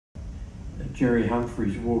Jerry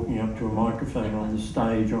Humphries walking up to a microphone on the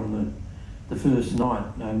stage on the first night.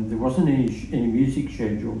 There wasn't any music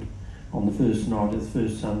scheduled on the first night of the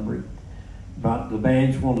first Sunbury, but the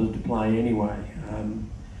bands wanted to play anyway.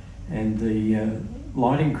 And the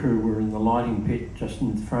lighting crew were in the lighting pit just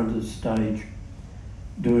in front of the stage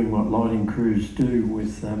doing what lighting crews do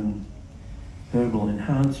with herbal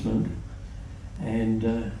enhancement.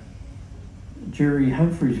 And Jerry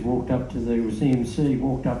Humphries walked up to the MC,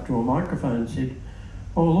 walked up to a microphone and said,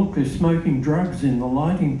 "Oh look, they're smoking drugs in the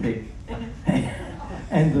lighting pit."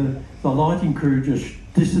 And the lighting crew just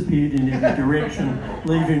disappeared in every direction,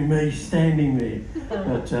 leaving me standing there.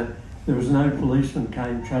 But there was no policeman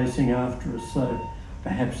came chasing after us, so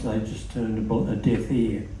perhaps they just turned a deaf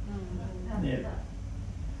ear. Yeah.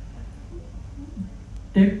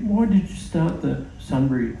 Deb, why did you start the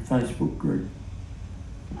Sunbury Facebook group?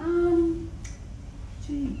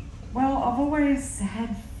 Well, I've always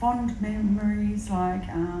had fond memories, like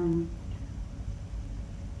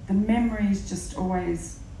the memories just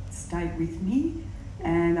always stayed with me,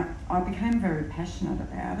 and I became very passionate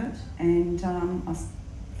about it, and I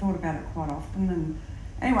thought about it quite often. And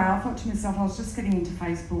anyway, I thought to myself, I was just getting into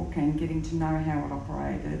Facebook and getting to know how it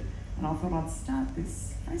operated, and I thought I'd start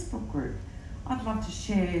this Facebook group. I'd love to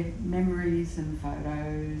share memories and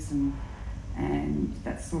photos and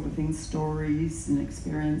that sort of thing, stories and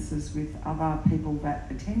experiences with other people that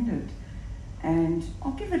attended. And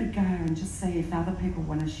I'll give it a go and just see if other people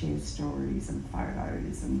want to share stories and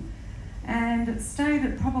photos. And it stayed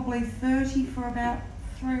at probably 30 for about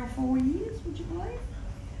 3 or 4 years, would you believe?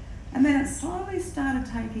 And then it slowly started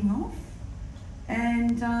taking off.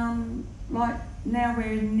 And like now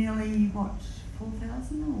we're nearly, what,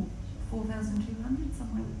 4,000 or 4,200,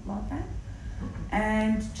 something like that.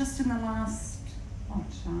 And just in the last,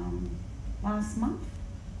 last month,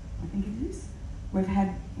 I think it is, we've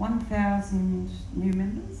had 1,000 new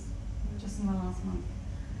members just in the last month.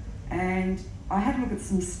 And I had a look at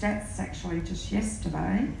some stats actually just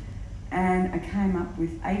yesterday, and I came up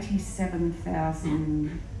with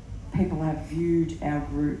 87,000 people have viewed our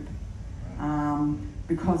group,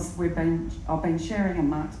 because I've been sharing, and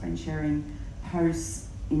Mark's been sharing posts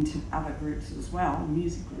into other groups as well,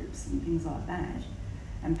 music groups and things like that,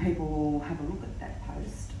 and people will have a look at that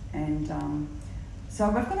post. And so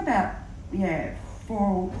we've got about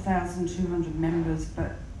 4,200 members,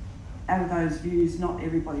 but out of those views, not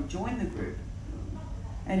everybody joined the group.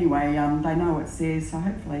 Anyway, they know what it says, so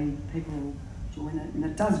hopefully people will join it, and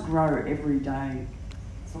it does grow every day.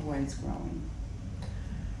 It's always growing.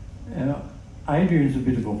 Adrian's a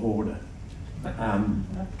bit of a hoarder.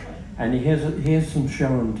 And he has some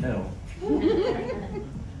show and tell.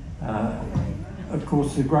 Of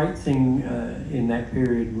course, the great thing in that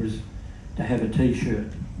period was to have a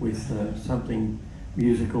T-shirt with something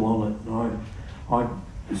musical on it. And I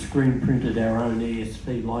screen printed our own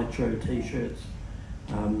ESP light show T-shirts.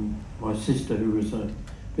 My sister, who was a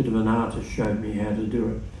bit of an artist, showed me how to do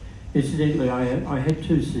it. Incidentally, I had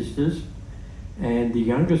 2 sisters, and the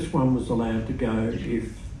youngest one was allowed to go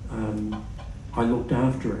if I looked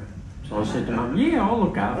after her. So I said to Mum, "Yeah, I'll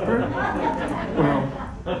look after her." Well,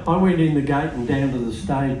 I went in the gate and down to the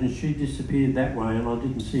stage, and she disappeared that way, and I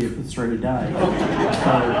didn't see her for 3 days.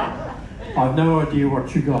 So I've no idea what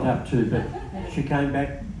she got up to, but she came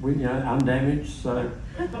back with, undamaged. So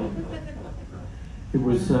it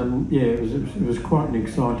was, it was quite an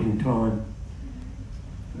exciting time.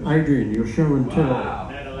 Adrian, your show and tell.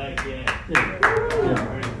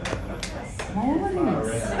 Wow.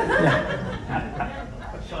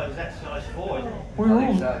 Is that size 4?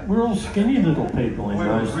 We're all skinny little people in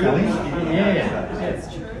those days. Yeah, that's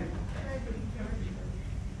true.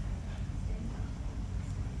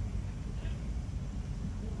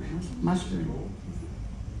 Mushroom.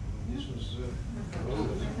 This was.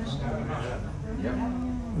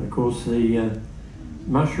 Of course, the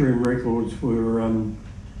Mushroom Records were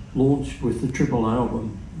launched with the triple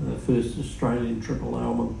album, the first Australian triple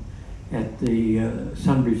album at the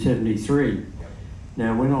Sunbury 73.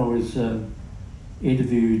 Now, when I was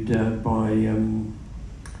interviewed by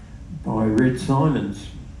Red Simons,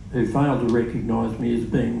 who failed to recognise me as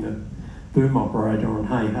being the boom operator on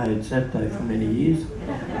Hey Hey It's Saturday for many years,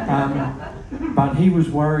 but he was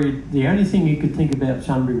worried. The only thing he could think about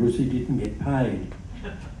Sunbury was he didn't get paid,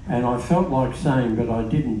 and I felt like saying, but I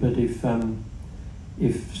didn't. But if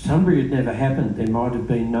Sunbury had never happened, there might have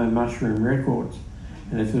been no Mushroom Records,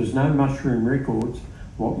 and if there was no Mushroom Records,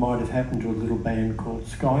 what might have happened to a little band called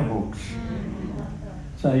Skyhawks?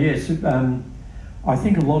 So yes, I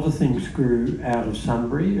think a lot of things grew out of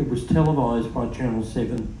Sunbury. It was televised by Channel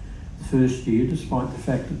 7 the first year, despite the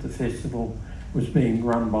fact that the festival was being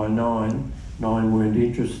run by Nine. Nine weren't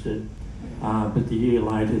interested, but the year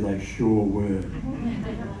later they sure were.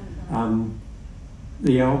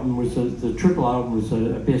 The album was the triple album was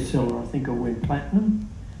a bestseller. I think it went platinum,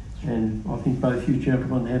 and I think both you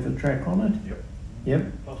gentlemen have a track on it. Yep.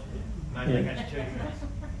 Yep. Possibly.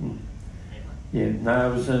 Yeah.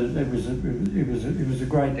 No, it was a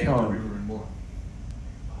great time. River and what?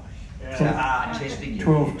 Testing.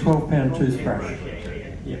 12-pound toothbrush.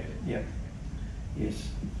 Yeah. Yes,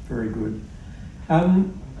 very good.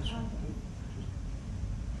 75.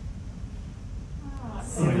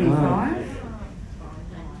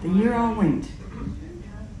 The year I went.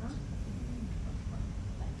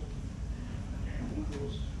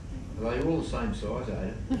 Are they all the same size, are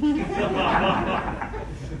you?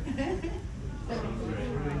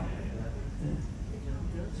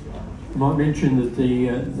 I might mention that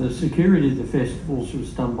the security of the festivals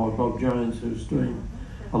was done by Bob Jones, who was doing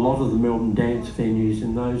a lot of the Melbourne dance venues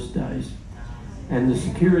in those days. And the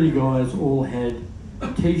security guys all had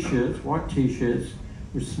t-shirts, white t-shirts,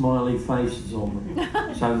 with smiley faces on them,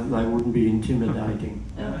 so that they wouldn't be intimidating.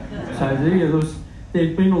 So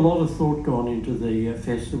there'd been a lot of thought gone into the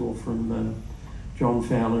festival from John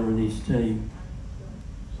Fowler and his team.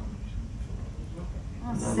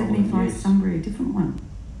 Oh, 75 yes. Sunbury, a different one.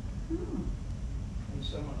 And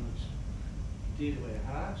someone that's dear to our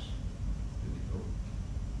hearts.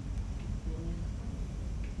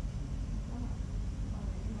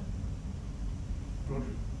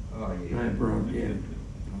 Broderick. Oh, yeah. Right, bro, yeah.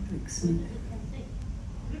 Excellent.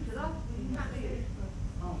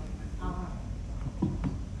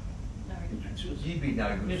 You'd be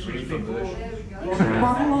no good This for was commercials. before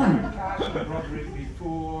Bottle on. Carson Broderick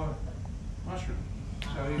before Mushroom.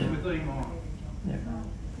 So he was with Emon. Yeah.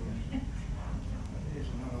 Here's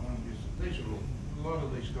another one. These are all, a lot of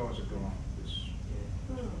these guys are gone. It's,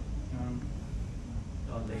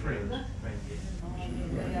 friends.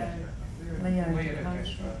 Leo. Leo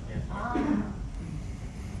Castro.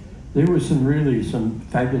 There were some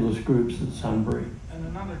fabulous groups at Sunbury. And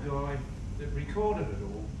another guy that recorded it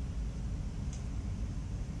all,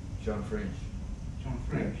 John French. John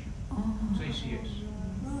French, Oh. TCS.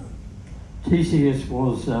 TCS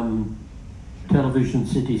was Television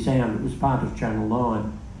City Sound. It was part of Channel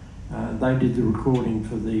 9. They did the recording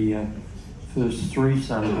for the first 3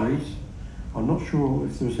 Sunburys. I'm not sure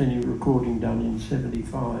if there was any recording done in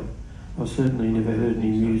 75. I've certainly never heard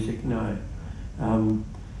any music, no.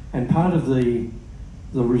 And part of the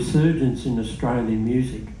resurgence in Australian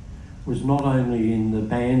music was not only in the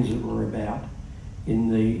bands that were about, in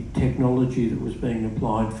the technology that was being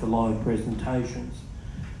applied for live presentations,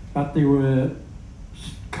 but there were a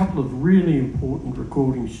couple of really important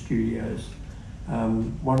recording studios,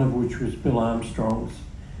 one of which was Bill Armstrong's,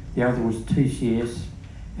 the other was TCS,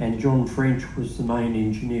 and John French was the main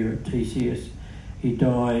engineer at TCS. He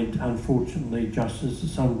died, unfortunately, just as the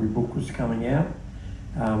Sunbury book was coming out,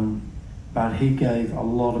 but he gave a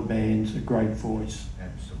lot of bands a great voice.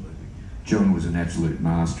 Absolutely. John was an absolute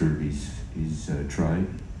master of his trade,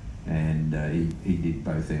 and he did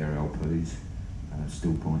both our LPs,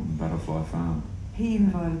 Still Point and Butterfly Farm. He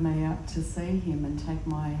invited me out to see him and take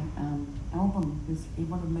my album because he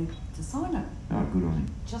wanted me to sign it Oh, good on him.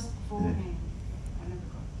 just before Yeah. he.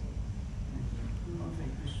 I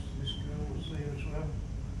think this girl was there as well.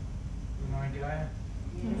 Renee Gaya.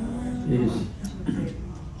 Yes.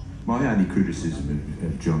 My only criticism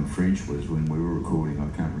of John French was when we were recording, I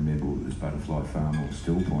can't remember whether it was Butterfly Farm or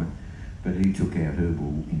Still Point, but he took our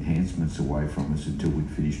herbal enhancements away from us until we'd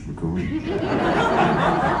finished recording.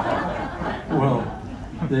 Well,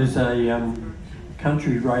 there's a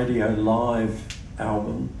country radio live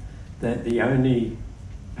album that the only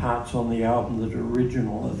parts on the album that are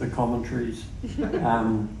original are the commentaries,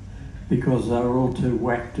 because they were all too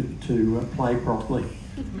whacked to play properly,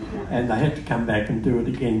 and they had to come back and do it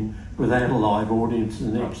again without a live audience the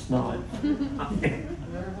next night.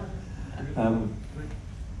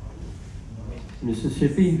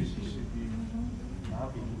 Mississippi.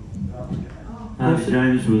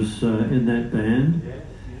 James was in that band,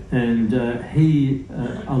 and he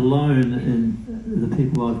alone, in the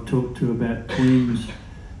people I've talked to about Queen's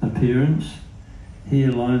appearance, he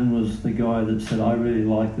alone was the guy that said, I really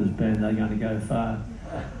like this band, they're going to go far.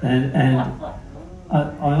 And I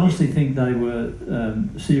honestly think they were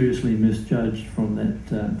seriously misjudged from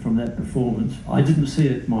that performance. I didn't see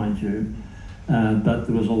it, mind you, but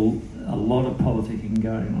there was a lot of politicking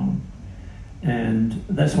going on. And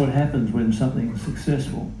that's what happens when something's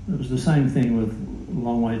successful. It was the same thing with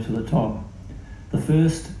Long Way to the Top. The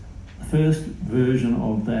first version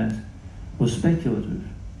of that was speculative,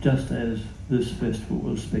 just as this festival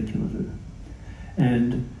was speculative.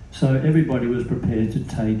 And so everybody was prepared to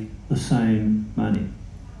take the same money,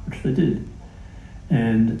 which they did.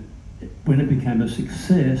 And when it became a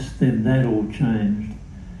success, then that all changed.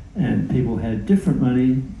 And people had different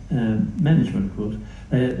money, management of course,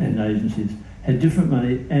 and agencies had different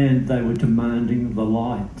money, and they were demanding the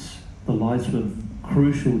lights. The lights were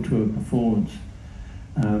crucial to a performance.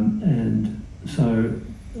 And so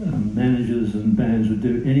managers and bands would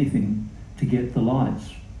do anything to get the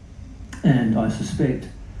lights. And I suspect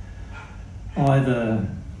either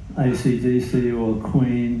AC/DC or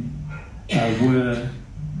Queen were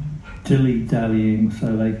dilly-dallying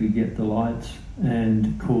so they could get the lights,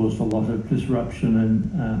 and caused a lot of disruption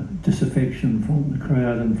and disaffection from the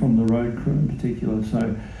crowd and from the road crew in particular.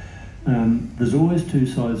 So there's always two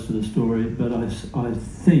sides to the story, but I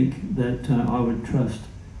think that I would trust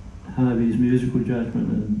Harvey's musical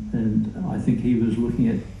judgment, and I think he was looking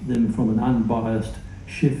at them from an unbiased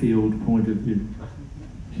Sheffield point of view.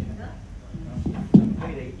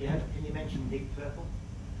 Peter, can you mention Deep Purple?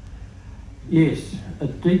 Yes,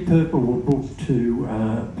 Deep Purple were booked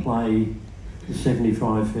to play the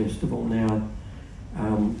 75 festival. Now,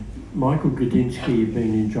 Michael Gudinski had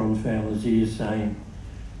been in John Fowler's ear saying,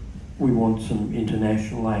 we want some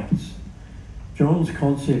international acts. John's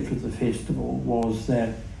concept for the festival was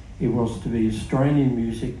that it was to be Australian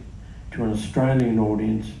music to an Australian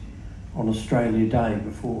audience on Australia Day,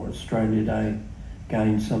 before Australia Day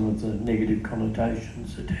gained some of the negative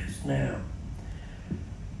connotations it has now.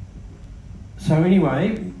 So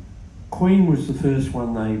anyway, Queen was the first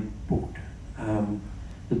one they booked.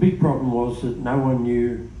 The big problem was that no one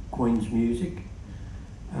knew Queen's music.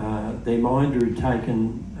 Their minder had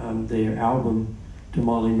taken their album to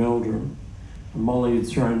Molly Meldrum, and Molly had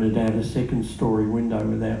thrown it out a second-story window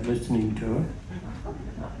without listening to it.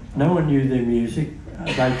 No one knew their music.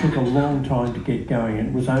 They took a long time to get going, and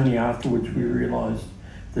it was only afterwards we realised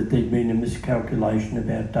that there'd been a miscalculation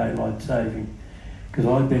about daylight saving, because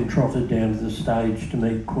I'd been trotted down to the stage to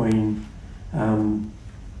meet Queen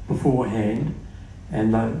beforehand,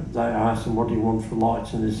 and they asked them, what do you want for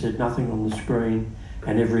lights? And they said, nothing on the screen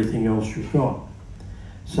and everything else you've got.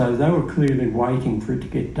 So they were clearly waiting for it to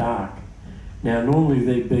get dark. Now normally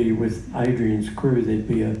there'd be, with Adrian's crew, there'd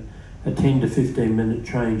be a 10 to 15 minute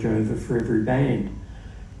changeover for every band.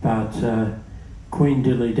 But Queen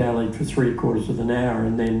dilly-dallied for 3/4 of an hour,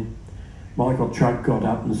 and then Michael Truck got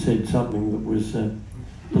up and said something that was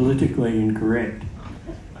politically incorrect.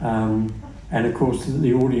 And of course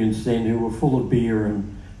the audience then, who were full of beer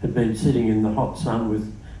and had been sitting in the hot sun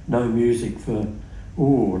with no music for,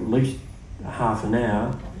 at least half an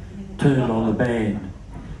hour, turned on the band.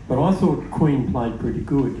 But I thought Queen played pretty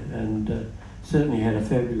good, and certainly had a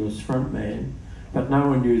fabulous front man, but no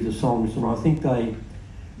one knew the songs, and I think they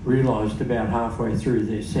realised about halfway through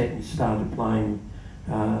their set and started playing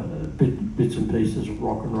bits and pieces of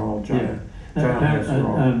rock and roll.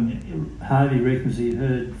 Harvey reckons he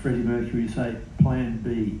heard Freddie Mercury say Plan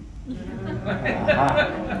B.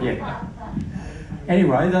 Yeah.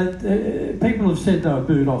 Anyway, people have said they were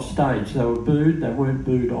booed off stage. They were booed, they weren't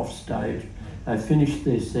booed off stage. They finished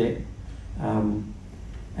their set, and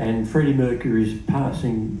Freddie Mercury's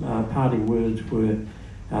parting words were,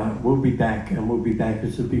 we'll be back, and we'll be back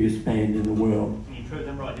as the biggest band in the world. And he proved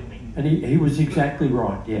them right, didn't he? And he was exactly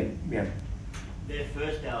right, yeah. Their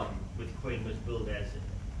first album with Queen was billed as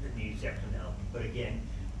the new Spectrum album, but again,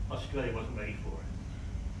 Australia wasn't ready for it.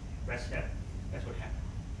 That's what happened.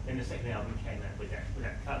 Then the second album came out with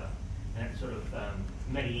that cover, and that sort of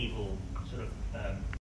medieval sort of